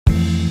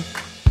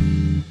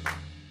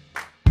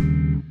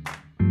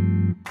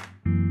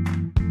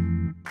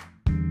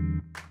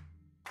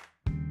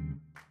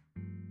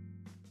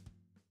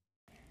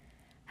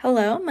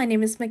Hello, my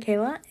name is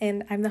Michaela,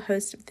 and I'm the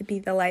host of the Be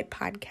the Light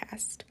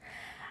podcast.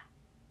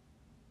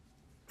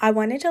 I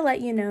wanted to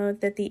let you know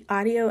that the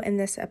audio in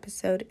this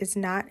episode is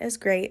not as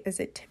great as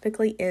it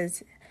typically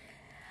is,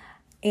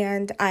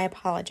 and I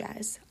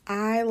apologize.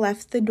 I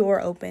left the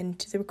door open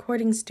to the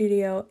recording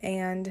studio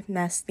and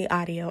messed the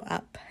audio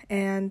up,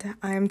 and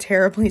I'm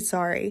terribly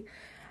sorry.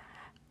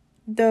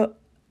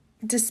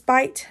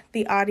 Despite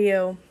the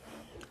audio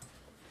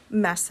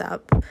mess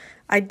up,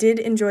 I did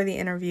enjoy the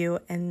interview,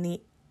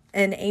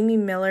 and Amy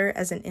Miller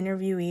as an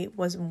interviewee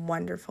was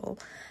wonderful,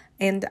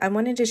 and I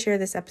wanted to share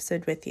this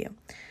episode with you.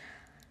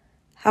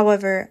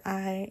 However,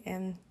 I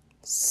am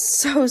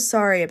so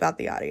sorry about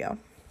the audio.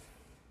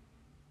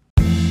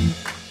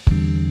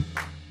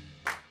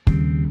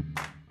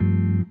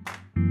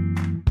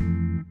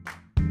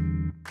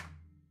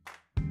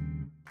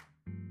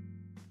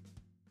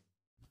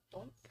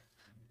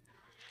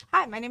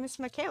 Hi, my name is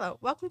Michaela.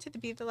 Welcome to the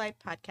Be the Light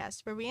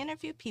podcast, where we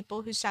interview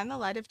people who shine the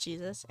light of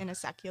Jesus in a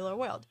secular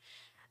world.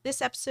 This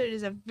episode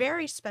is a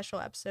very special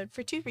episode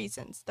for two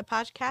reasons. The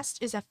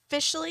podcast is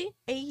officially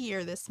a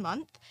year this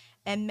month,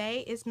 and May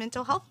is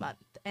Mental Health Month.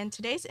 And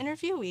today's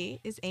interviewee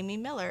is Amy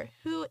Miller,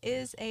 who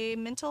is a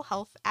mental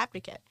health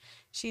advocate.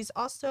 She's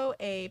also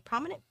a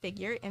prominent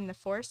figure in the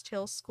Forest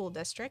Hills School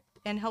District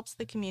and helps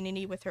the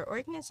community with her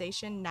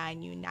organization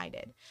 9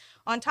 United.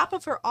 On top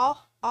of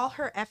all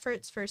her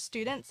efforts for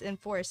students in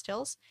Forest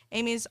Hills,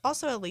 Amy is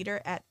also a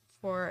leader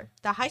for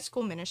the high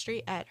school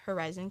ministry at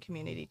Horizon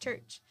Community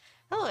Church.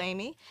 Hello,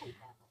 Amy.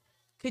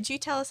 Could you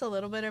tell us a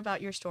little bit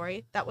about your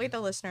story? That way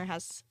the listener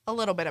has a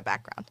little bit of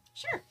background.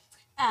 Sure.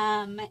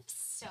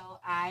 So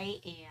I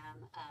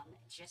am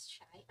just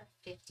shy of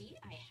 50.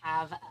 I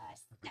have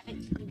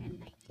 17 and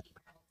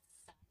 19-year-old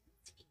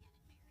sons, and I'm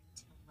married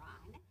to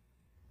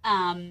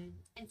Ron.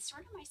 And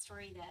sort of my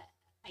story that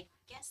I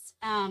guess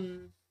I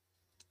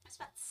was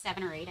about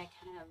 7 or 8. I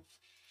kind of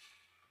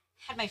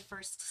had my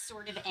first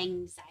sort of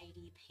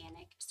anxiety,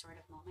 panic sort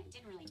of moment.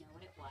 Didn't really know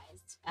what it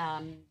was.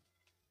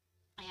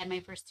 I had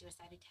my first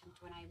suicide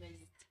attempt when I was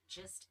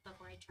just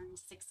before I turned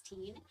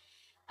 16.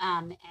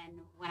 And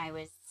when I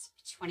was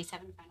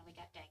 27, finally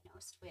got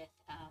diagnosed with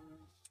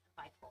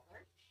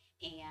bipolar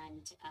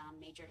and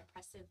major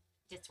depressive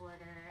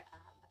disorder,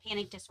 a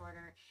panic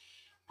disorder.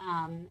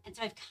 And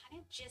so I've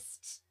kind of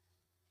just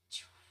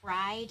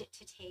tried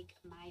to take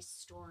my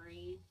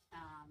story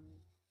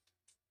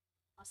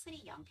mostly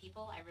to young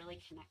people. I really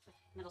connect with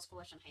middle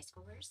schoolers and high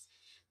schoolers.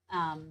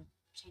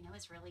 Which I know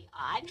is really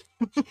odd,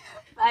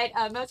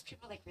 but most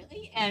people are like,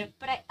 really?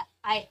 But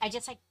I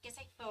guess I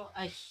feel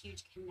a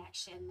huge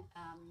connection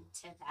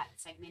to that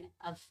segment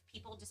of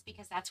people, just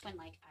because that's when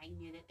like I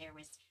knew that there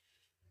was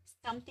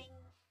something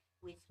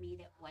with me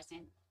that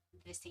wasn't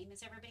the same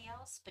as everybody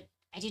else, but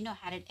I didn't know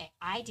how to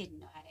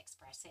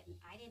express it, and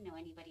I didn't know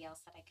anybody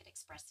else that I could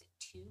express it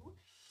to.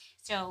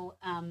 So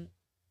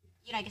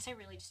I guess I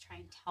really just try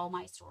and tell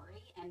my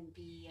story and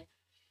be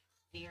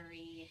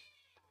very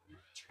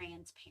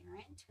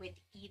transparent with,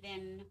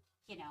 even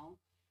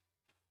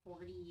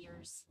 40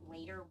 years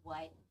later,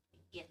 what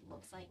it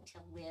looks like to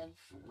live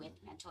with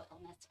mental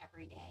illness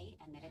every day,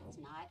 and that it's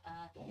not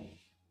a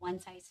one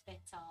size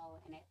fits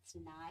all, and it's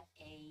not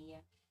a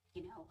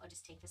I'll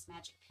just take this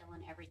magic pill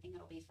and everything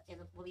it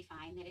will be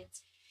fine. That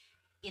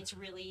it's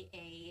really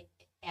a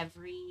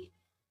every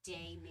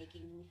day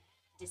making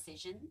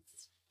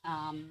decisions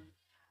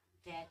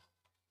that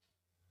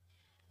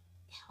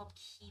help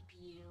keep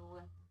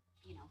you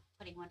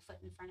putting one foot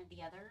in front of the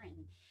other.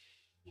 And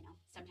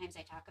sometimes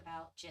I talk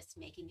about just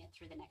making it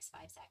through the next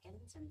 5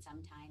 seconds, and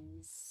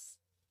sometimes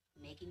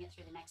making it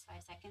through the next 5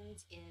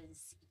 seconds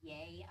is,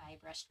 yay, I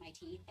brushed my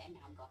teeth and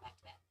now I'm going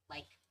back to bed.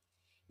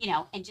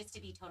 And just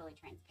to be totally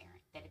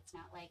transparent, that it's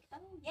not like,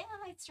 oh yeah,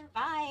 I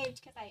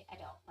survived, because I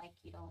don't. Like,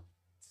 you don't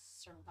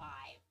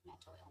survive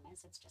mental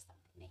illness. It's just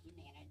something that you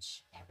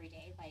manage every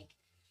day, like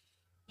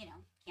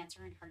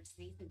cancer and heart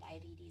disease and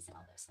diabetes and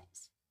all those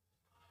things.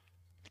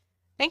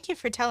 Thank you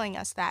for telling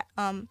us that.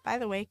 By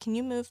the way, can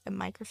you move the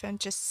microphone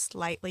just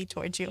slightly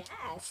towards you?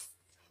 Yes.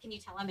 Can you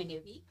tell I'm a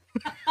newbie?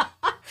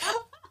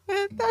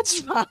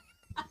 That's fine.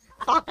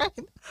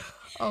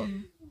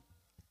 Fine.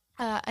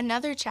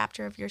 Another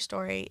chapter of your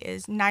story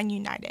is 9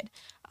 United.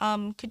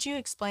 Could you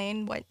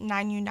explain what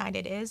 9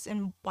 United is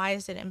and why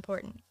is it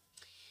important?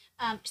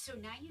 So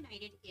 9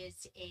 United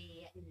is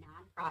a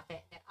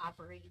nonprofit that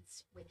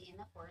operates within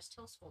the Forest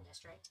Hills School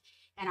District,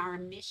 and our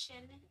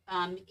mission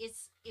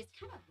is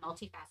kind of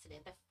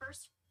multifaceted. The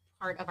first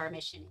part of our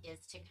mission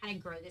is to kind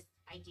of grow this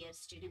idea of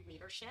student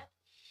leadership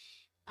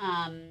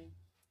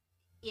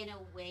in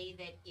a way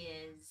that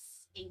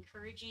is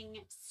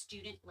encouraging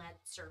student-led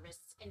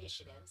service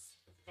initiatives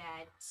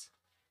that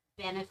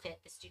benefit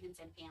the students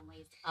and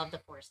families of the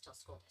Forest Hills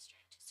School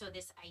District. So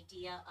this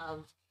idea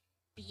of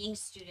being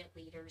student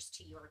leaders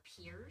to your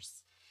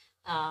peers,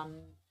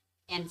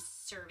 and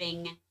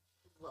serving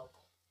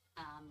local.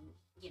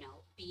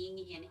 Being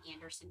in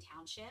Anderson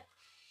Township,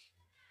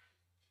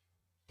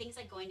 things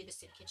like going to the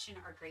soup kitchen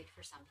are great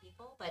for some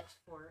people, but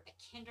for a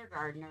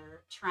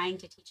kindergartner, trying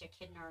to teach a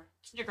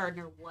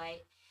kindergartner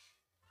what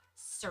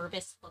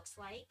service looks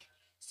like,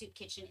 soup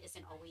kitchen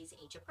isn't always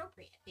age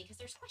appropriate because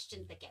there's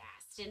questions that get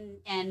asked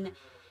and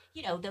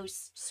you know,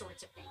 those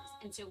sorts of things.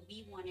 And so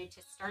we wanted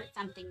to start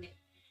something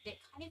that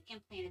kind of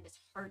implanted this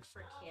heart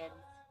for kids,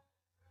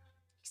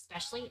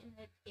 especially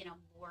in a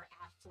more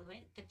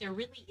affluent, that there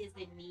really is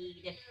a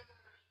need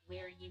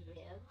where you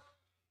live.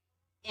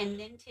 And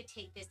then to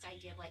take this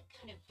idea of like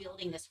kind of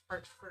building this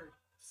heart for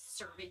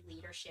servant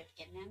leadership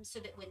in them so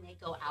that when they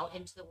go out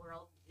into the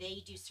world,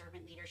 they do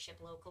servant leadership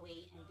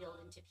locally and build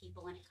into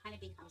people. And it kind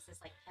of becomes this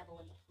like pebble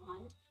in the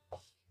pond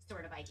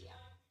sort of idea.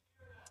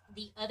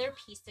 The other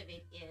piece of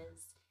it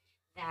is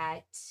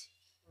that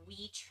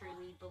we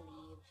truly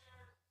believe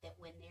that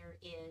when you're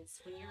in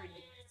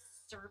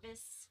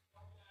service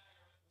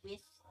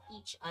with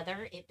each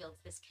other, it builds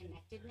this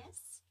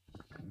connectedness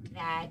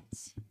that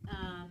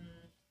um,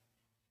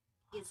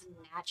 is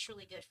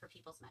naturally good for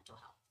people's mental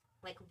health.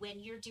 Like when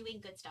you're doing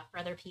good stuff for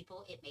other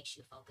people, it makes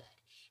you feel good.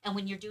 And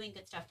when you're doing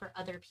good stuff for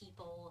other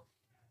people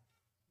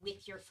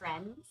with your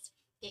friends,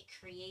 it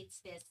creates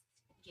this,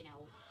 you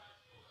know,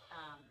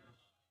 um,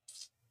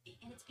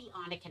 and it's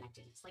beyond a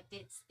connectedness. Like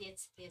it's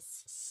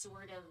this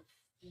sort of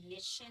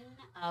mission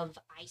of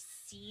I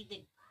see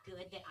the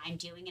good that I'm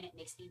doing and it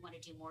makes me want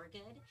to do more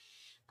good.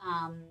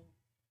 Um,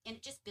 and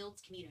it just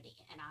builds community.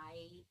 And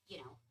you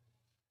know,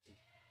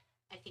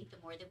 I think the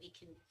more that we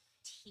can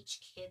teach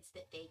kids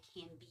that they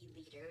can be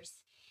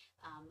leaders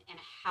and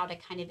how to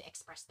kind of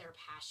express their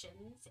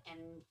passions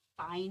and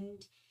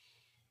find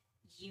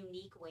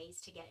unique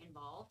ways to get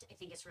involved, I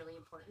think it's really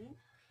important.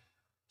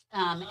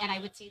 And I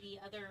would say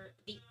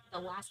the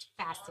last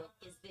facet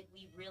is that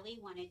we really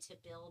wanted to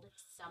build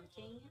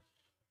something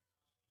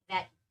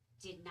that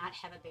did not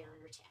have a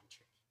barrier to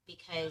entry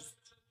because,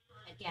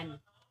 again,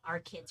 our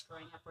kids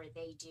growing up where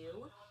they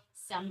do,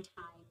 sometimes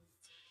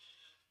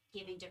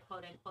giving to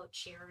quote unquote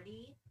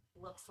charity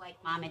looks like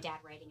mom and dad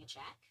writing a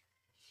check.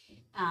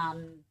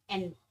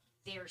 And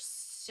there's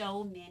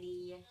so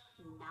many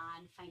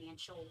non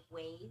financial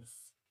ways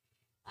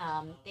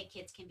that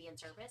kids can be in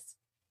service.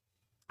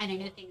 And I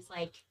know things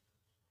like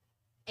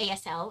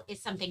ASL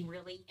is something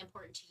really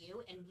important to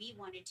you. And we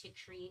wanted to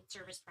create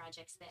service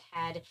projects that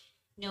had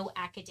no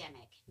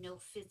academic, no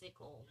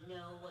physical,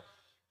 no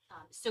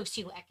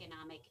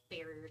socioeconomic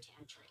barrier to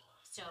entry.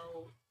 So,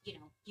 you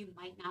know, you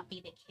might not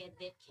be the kid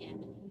that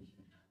can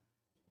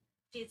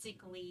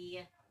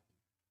physically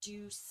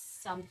do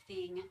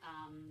something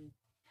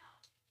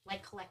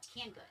like collect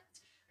canned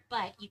goods,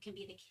 but you can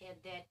be the kid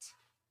that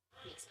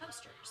makes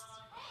posters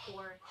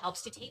or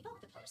helps to tape up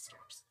the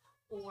posters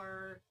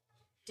or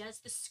does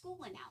the school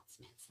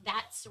announcements,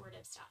 that sort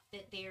of stuff.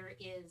 That there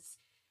is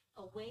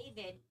a way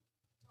that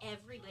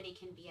everybody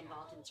can be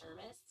involved in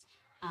service.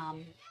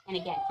 And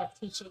again, just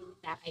teaching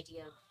that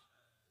idea of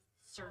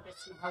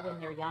service now when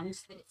they're young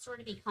so that it sort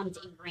of becomes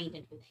ingrained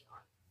in who they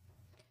are.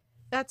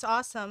 That's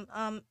awesome.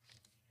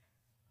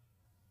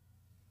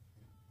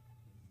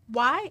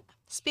 Why,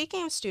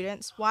 speaking of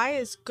students, why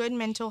is good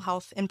mental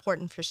health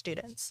important for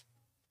students?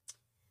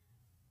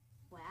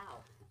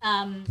 Wow.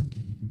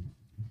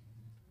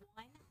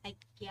 One, I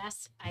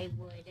guess I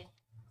would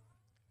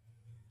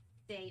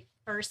say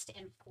first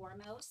and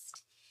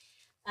foremost,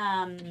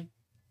 um,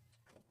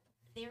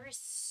 there is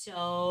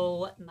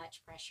so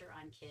much pressure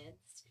on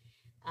kids.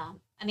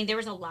 I mean, there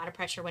was a lot of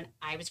pressure when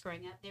I was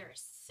growing up. There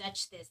is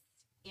such this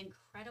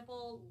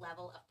incredible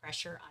level of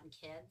pressure on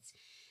kids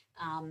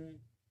um,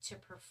 to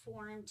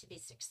perform, to be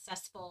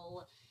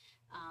successful.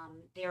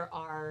 There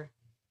are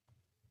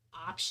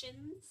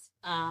options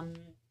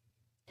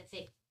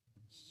that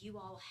you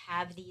all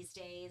have these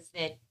days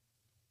that,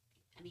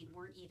 I mean,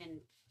 weren't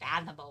even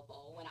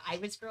fathomable when I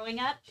was growing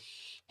up.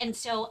 And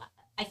so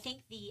I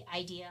think the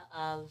idea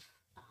of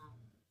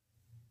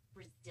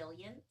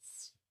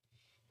resilience,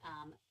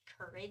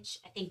 courage,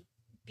 I think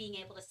being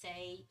able to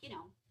say, you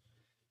know,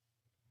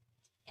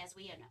 as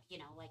we know, you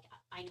know, like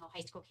I know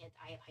high school kids,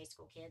 I have high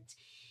school kids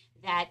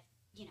that,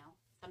 you know,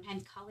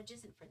 sometimes college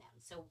isn't for them.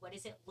 So what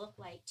does it look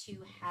like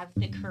to have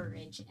the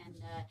courage and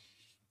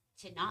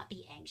to not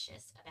be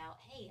anxious about,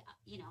 hey,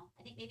 you know,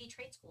 I think maybe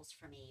trade school's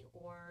for me,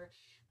 or,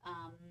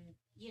 um,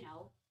 you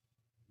know,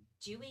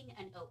 doing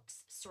an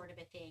Oaks sort of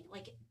a thing,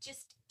 like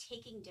just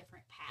taking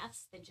different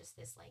paths than just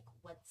this, like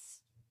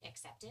what's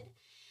accepted.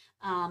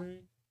 Um,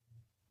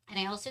 and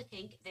I also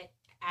think that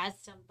as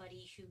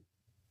somebody who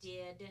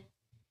did,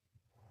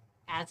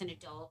 as an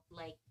adult,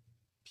 like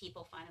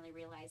people finally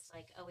realized,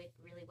 like, oh, it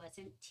really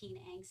wasn't teen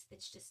angst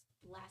that's just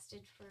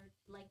lasted for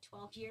like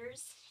 12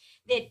 years.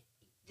 That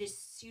the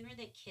sooner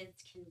that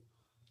kids can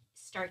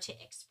start to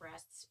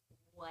express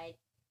what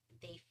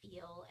they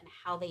feel and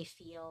how they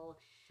feel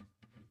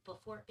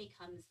before it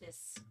becomes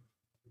this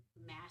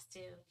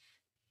massive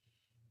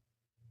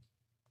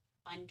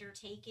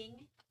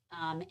undertaking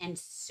and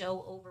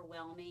so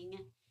overwhelming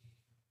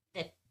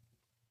that,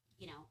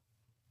 you know,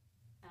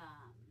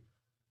 um,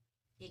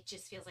 it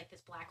just feels like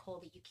this black hole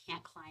that you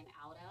can't climb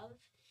out of,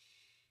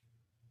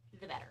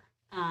 the better.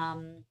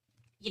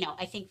 You know,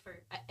 I think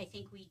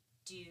we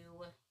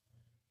do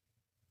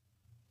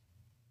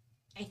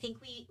I think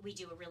we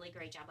do a really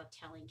great job of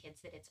telling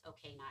kids that it's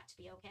okay not to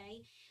be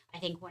okay. I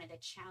think one of the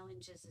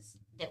challenges is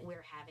that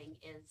we're having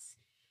is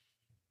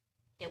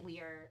that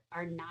we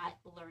are not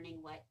learning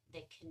what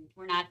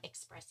we're not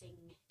expressing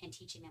and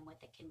teaching them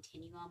what the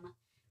continuum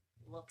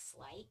looks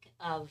like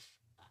of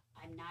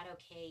I'm not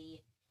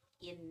okay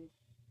in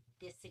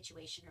this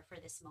situation or for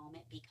this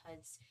moment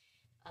because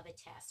of a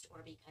test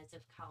or because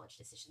of college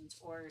decisions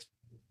or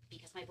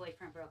because my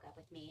boyfriend broke up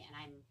with me and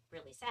I'm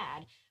really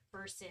sad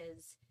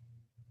versus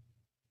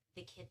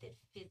the kid that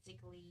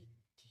physically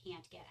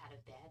can't get out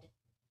of bed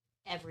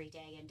every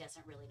day and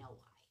doesn't really know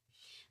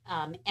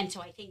why. And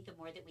so I think the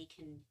more that we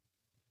can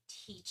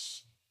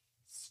teach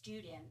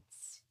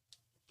students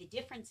the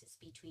differences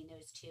between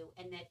those two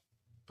and that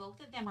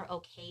both of them are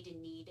okay to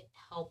need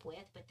help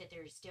with, but that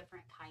there's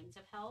different kinds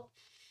of help,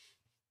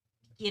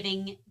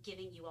 giving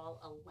you all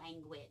a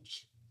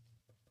language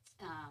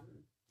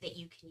that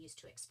you can use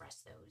to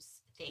express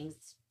those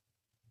things,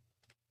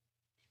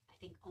 I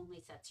think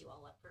only sets you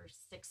all up for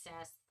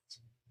success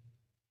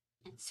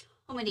in so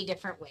many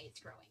different ways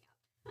growing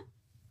up.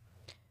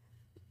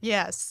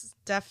 Yes,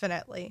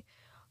 definitely.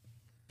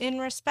 In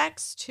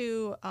respects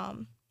to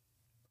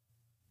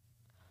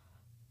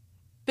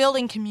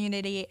building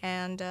community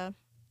and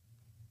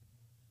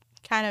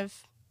kind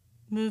of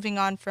moving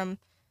on from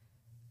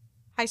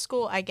high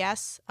school, I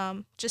guess,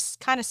 just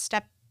kind of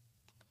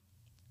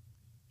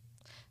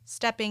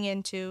stepping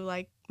into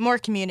like more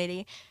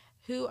community.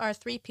 Who are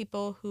three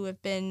people who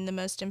have been the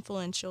most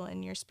influential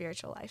in your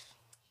spiritual life?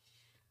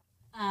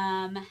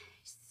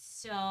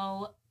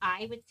 So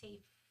I would say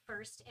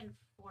first and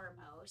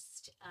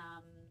foremost,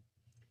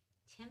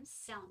 Tim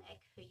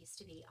Selnick, who used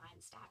to be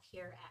on staff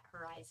here at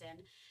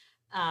Horizon,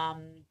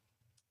 um,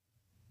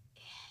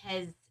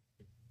 has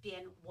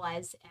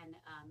was, and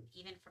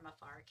even from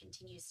afar,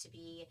 continues to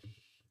be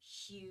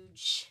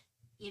huge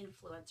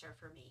influencer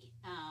for me.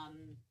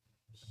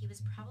 He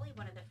was probably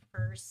one of the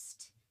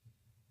first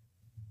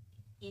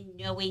in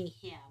knowing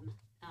him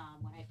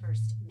when I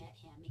first met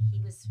him. He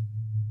was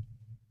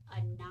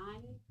a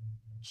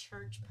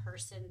non-church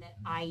person that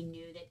I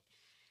knew that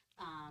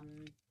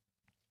um,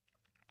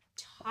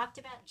 talked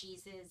about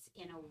Jesus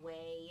in a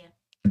way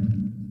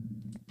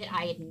that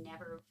I had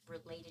never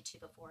related to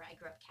before. I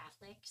grew up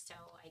Catholic, so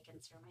I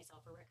consider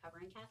myself a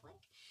recovering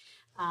Catholic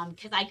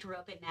because I grew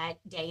up in that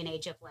day and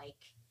age of like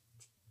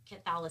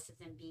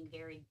Catholicism being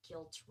very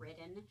guilt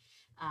ridden,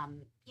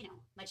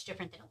 much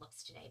different than it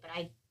looks today. But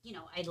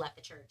I'd left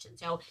the church. And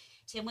so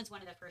Tim was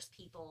one of the first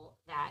people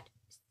that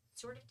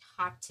sort of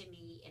talked to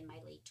me in my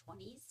late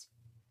 20s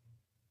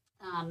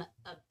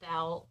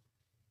about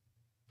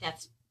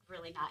that's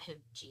really not who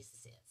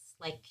Jesus is.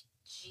 Like,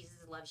 Jesus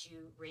loves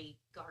you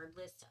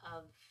regardless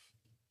of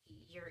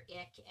your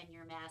ick and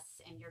your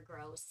mess and your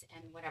gross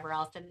and whatever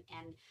else.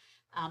 And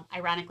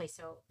ironically,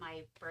 so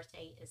my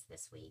birthday is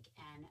this week,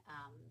 and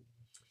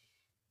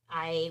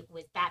I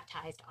was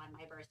baptized on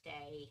my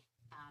birthday,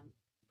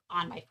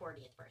 on my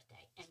 40th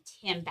birthday, and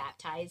Tim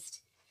baptized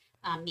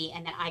me,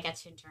 and then I got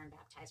to in turn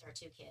baptize our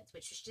two kids,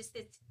 which was just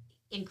this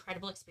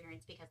incredible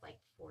experience because like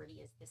 40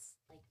 is this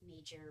like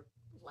major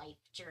life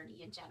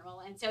journey in general,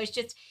 and so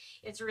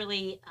it's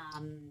really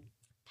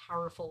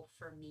powerful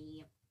for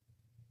me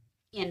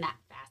in that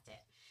facet.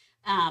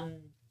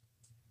 Um,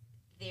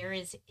 there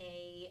is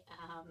a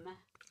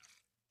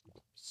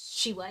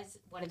she was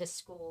one of the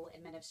school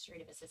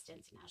administrative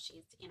assistants. Now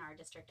she's in our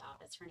district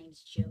office. Her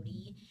name's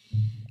Jody.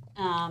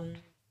 Um,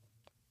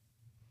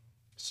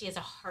 she has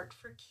a heart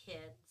for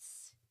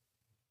kids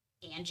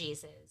and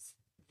Jesus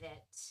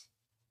that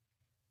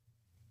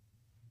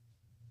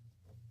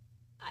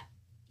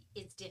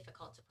is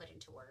difficult to put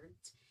into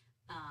words.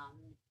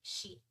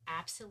 She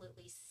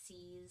absolutely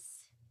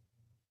sees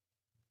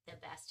the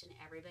best in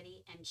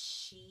everybody, and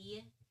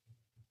she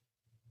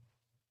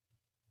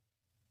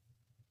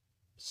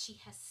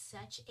has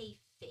such a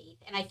faith.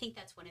 And I think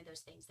that's one of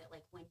those things that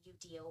like when you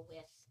deal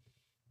with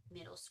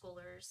middle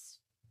schoolers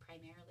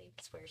primarily,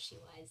 that's where she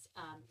was,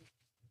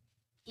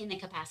 in the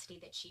capacity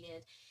that she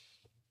did,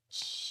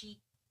 she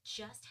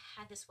just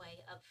had this way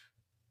of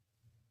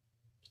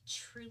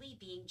truly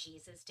being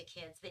Jesus to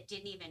kids that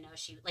didn't even know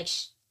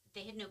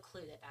they had no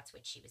clue that that's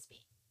what she was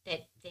being,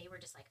 that they were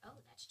just like,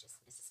 oh, that's just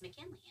Mrs.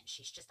 McKinley and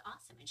she's just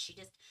awesome and she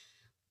just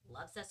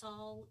loves us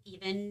all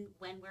even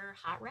when we're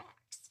hot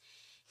wrecks.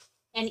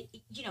 And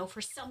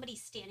for somebody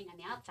standing on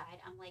the outside,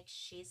 I'm like,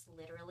 she's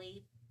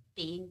literally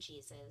being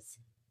Jesus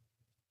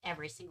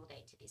every single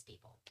day to these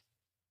people.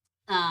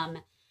 Wow,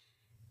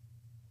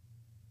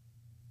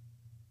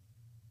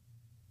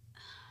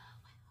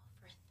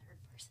 for a third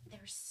person,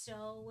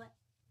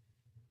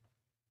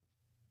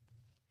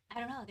 I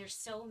don't know, there's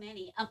so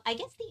many. I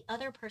guess the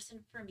other person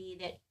for me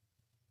that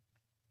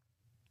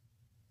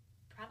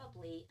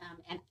probably,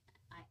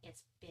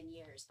 it's been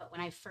years, but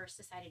when I first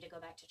decided to go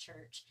back to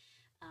church,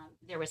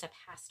 there was a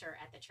pastor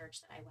at the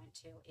church that I went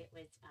to.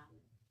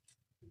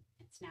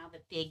 It's now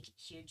the big,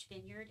 huge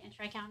vineyard in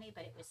Tri County,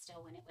 but it was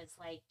still when it was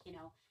like,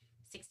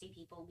 60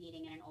 people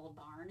meeting in an old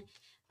barn.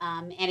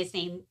 And his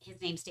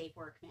name's Dave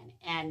Workman.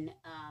 And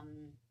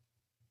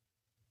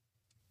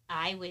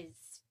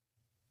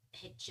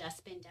had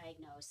just been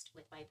diagnosed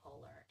with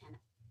bipolar, and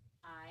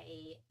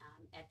I,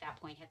 at that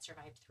point, had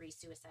survived 3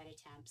 suicide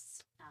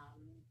attempts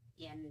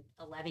in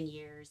 11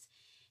 years,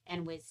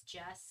 and was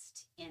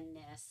just in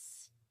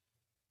this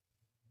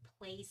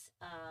place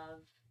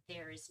of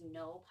there is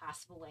no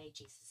possible way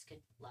Jesus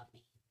could love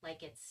me.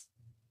 Like it's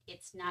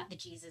not the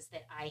Jesus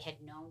that I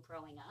had known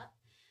growing up,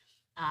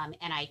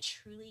 and I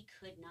truly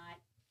could not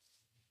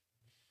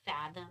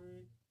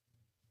fathom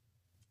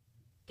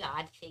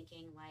God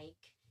thinking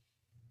like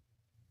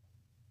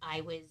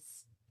I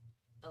was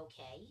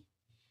okay,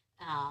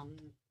 um,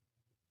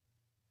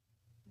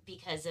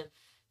 because of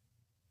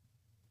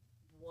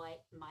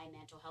what my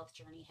mental health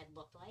journey had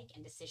looked like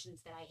and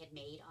decisions that I had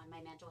made on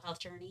my mental health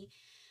journey.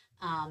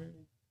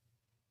 Um,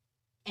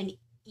 and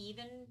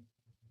even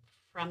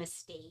from a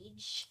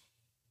stage,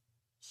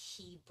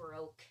 he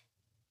broke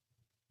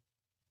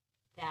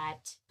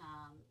that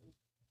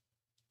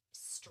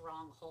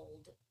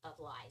stronghold of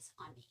lies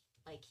on me.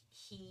 Like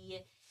he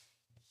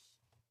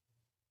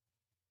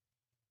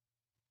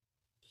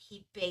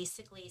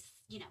basically,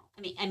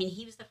 I mean,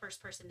 he was the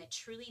first person that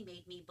truly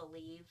made me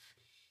believe,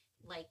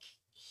 like,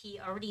 he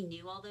already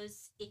knew all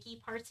those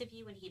icky parts of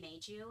you when he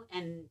made you,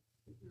 and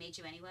made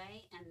you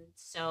anyway. And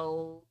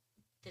so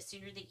the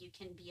sooner that you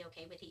can be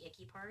okay with the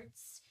icky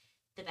parts,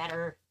 the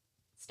better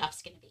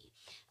stuff's going to be.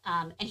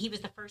 And he was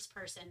the first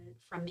person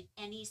from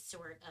any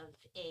sort of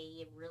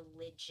a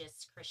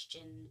religious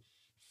Christian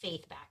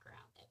faith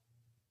background that,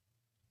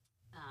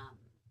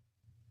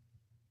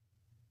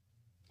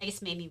 I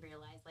guess, made me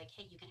realize, like,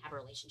 hey, you can have a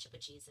relationship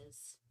with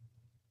Jesus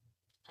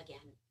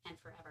again and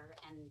forever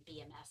and be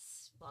a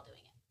mess while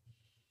doing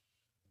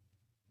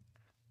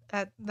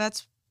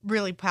That's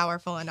really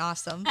powerful and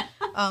awesome.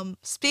 it.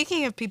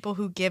 Speaking of people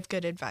who give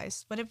good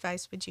advice, what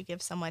advice would you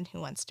give someone who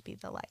wants to be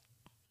the light?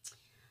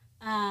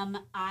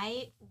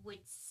 I would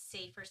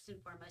say, first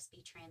and foremost,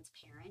 be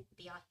transparent,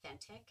 be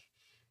authentic.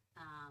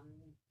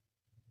 Um,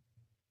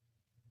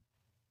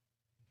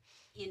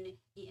 in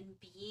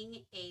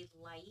being a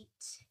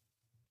light,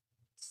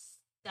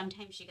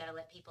 sometimes you got to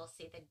let people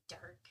see the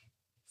dark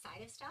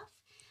side of stuff.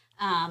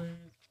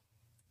 Um,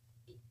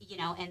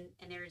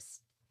 and there's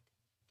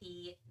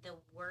the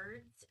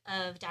words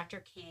of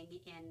Dr. King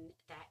in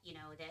that,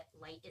 that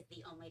light is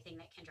the only thing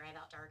that can drive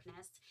out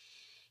darkness,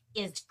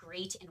 is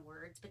great in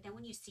words, but then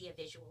when you see a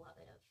visual of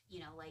it,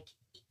 of, like,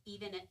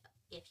 even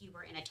if you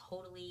were in a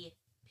totally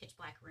pitch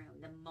black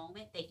room, the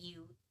moment that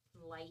you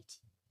light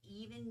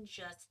even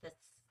just the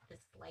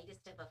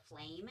slightest of a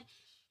flame,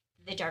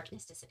 the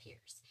darkness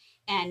disappears.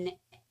 And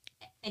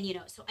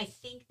so I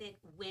think that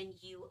when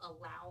you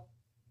allow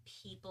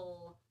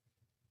people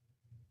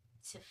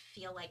to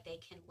feel like they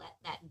can let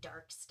that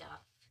dark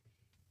stuff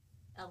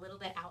a little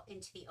bit out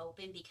into the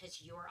open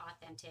because you're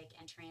authentic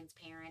and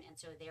transparent, and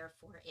so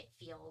therefore it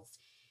feels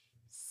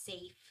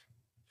safe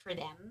for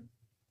them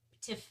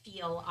to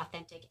feel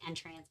authentic and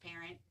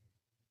transparent.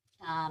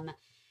 I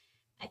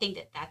think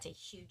that that's a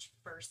huge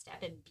first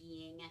step in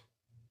being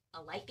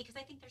a light, because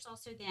I think there's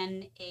also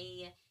then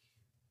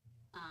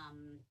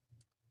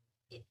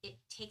it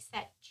takes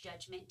that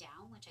judgment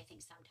down, which I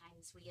think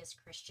sometimes we as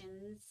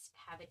Christians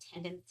have a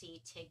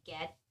tendency to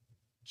get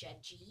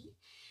judgy.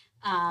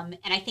 And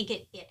I think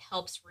it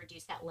helps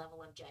reduce that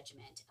level of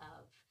judgment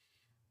of,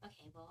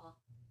 okay, well,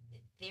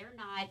 they're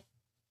not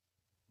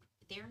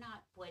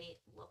what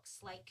it looks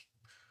like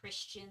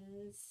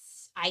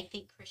I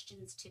think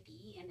Christians to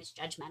be, in this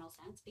judgmental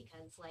sense,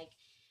 because, like,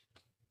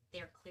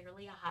 they're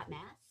clearly a hot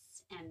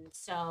mess. And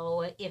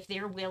so if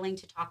they're willing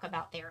to talk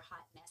about their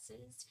hot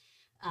messes,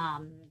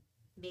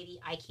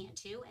 maybe I can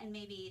too. And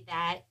maybe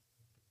that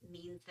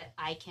means that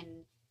I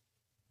can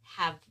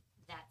have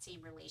that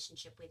same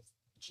relationship with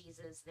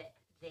Jesus that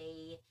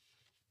they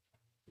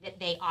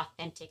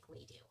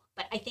authentically do.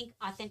 But I think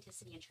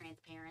authenticity and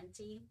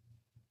transparency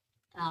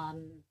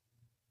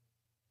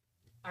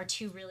are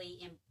two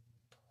really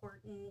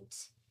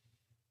important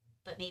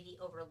but maybe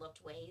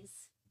overlooked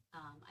ways.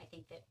 I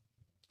think that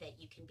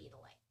you can be the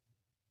light.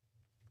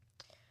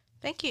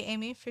 Thank you,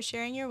 Amy, for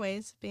sharing your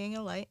ways of being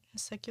a light in a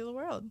secular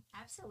world.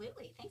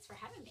 Absolutely. Thanks for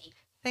having me.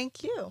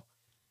 Thank you.